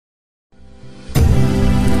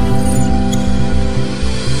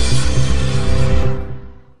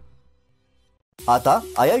आता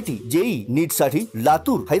IIT, JEE, नीट साठी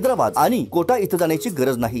लातूर, हैदराबाद आणि कोटा इथं जाण्याची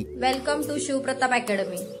गरज नाही। Welcome to Shivpratap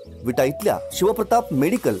academy. विटा इथल्या Shivpratap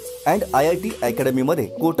medical and IIT academy मध्ये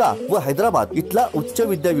कोटा व हैदराबाद इथला उच्च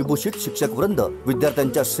विद्या विभूषित शिक्षक वृंद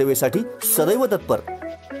विद्यार्थ्यांच्या सेवेसाठी सदैव तत्पर।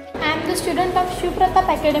 I am the student of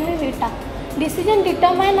Shivpratap Academy Vita. Decision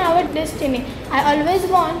determine our destiny. I always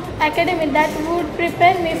want academy that would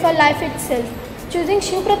prepare me for life itself. Choosing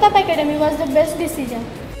Shivpratap Academy was the best decision.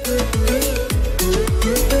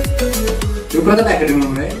 Shivpratap academy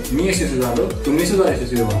मुळे मी यशस्वी झालो, तुम्ही सुद्धा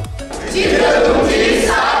यशस्वी व्हा।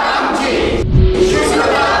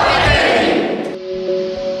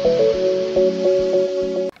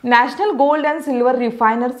 National gold and silver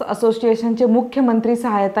रिफायनर्स असोसिएशनचे मुख्यमंत्री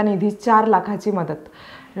सहायता निधी 4 लाखाची मदत।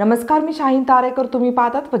 नमस्कार, मी शाहीन तारेकर, तुम्ही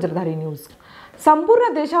पाहतात वज्रधारी न्यूज।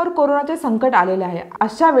 संपूर्ण देशावर कोरोनाचे संकट आलेले आहे।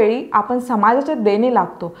 अशा वेळी आपण समाजाच्या देणे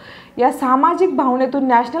लागतो। या सामाजिक भावनेतून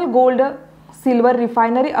नॅशनल गोल्ड सिल्वर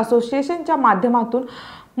रिफायनरी असोसिएशनच्या माध्यमातून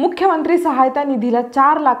मुख्यमंत्री सहायता निधीला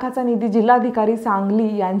 4 लाखाचा निधी जिल्हाधिकारी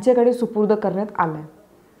सांगली यांच्याकडे सुपूर्द करण्यात आला।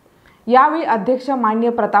 यावेळी अध्यक्ष माननीय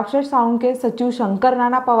प्रतापशेठ साळुंके, सचिव शंकर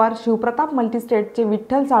नाना पवार, शिवप्रताप मल्टीस्टेटचे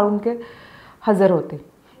विठ्ठल साळुंके हजर होते।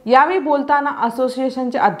 यावेळी बोलताना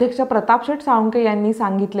असोसिएशनचे अध्यक्ष प्रतापशेठ साळुंके यांनी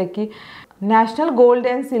सांगितले की national gold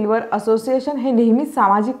and silver association हे नेहमीच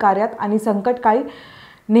सामाजिक कार्यात आणि संकटकाळी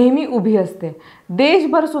नेहमी उभी असते।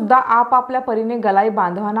 देशभर सुद्धा आपापल्या परीने गलाई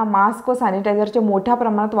बांधवांना मास्क व सॅनिटायझरचे मोठ्या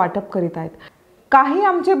प्रमाणात वाटप करीत आहेत। काही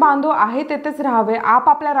आमचे बांधव आहे तेथेच राहावे।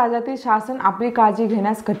 आपापल्या राज्यातील शासन आपली काळजी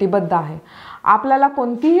घेण्यास कटिबद्ध आहे। आपल्याला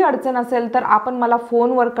कोणतीही अडचण असेल तर आपण मला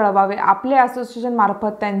फोनवर कळवावे। आपले असोसिएशन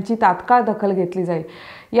मार्फत त्यांची तात्काळ दखल घेतली जाईल।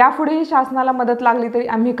 यापुढेही शासनाला मदत लागली तरी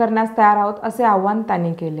आम्ही करण्यास तयार आहोत, असे आवाहन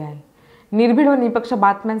त्यांनी केले आहे। निर्भीड व निपक्ष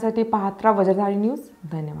बातम्यांसाठी पाहत राहा वज्रधारी न्यूज।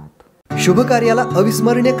 धन्यवाद। शुभ कार्याला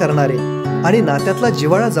अविस्मरणीय करणारे आणि नात्यातला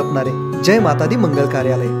जिव्हाळा जपणारे जय माता दी मंगल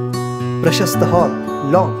कार्यालय। प्रशस्त hall,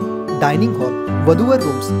 lawn, dining hall, वधूवर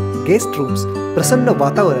rooms, guest rooms, प्रसन्न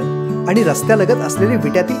वातावरण आणि रस्त्यालगत असलेले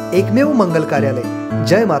विट्यातील एकमेव मंगल कार्यालय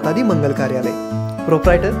जय माता दी मंगल कार्यालय।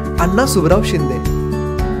 प्रोप्रायटर अण्णा सुबराव शिंदे।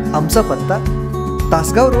 आमचा पत्ता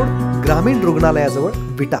तासगाव रोड, ग्रामीण रुग्णालयाजवळ,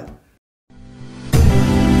 विटा।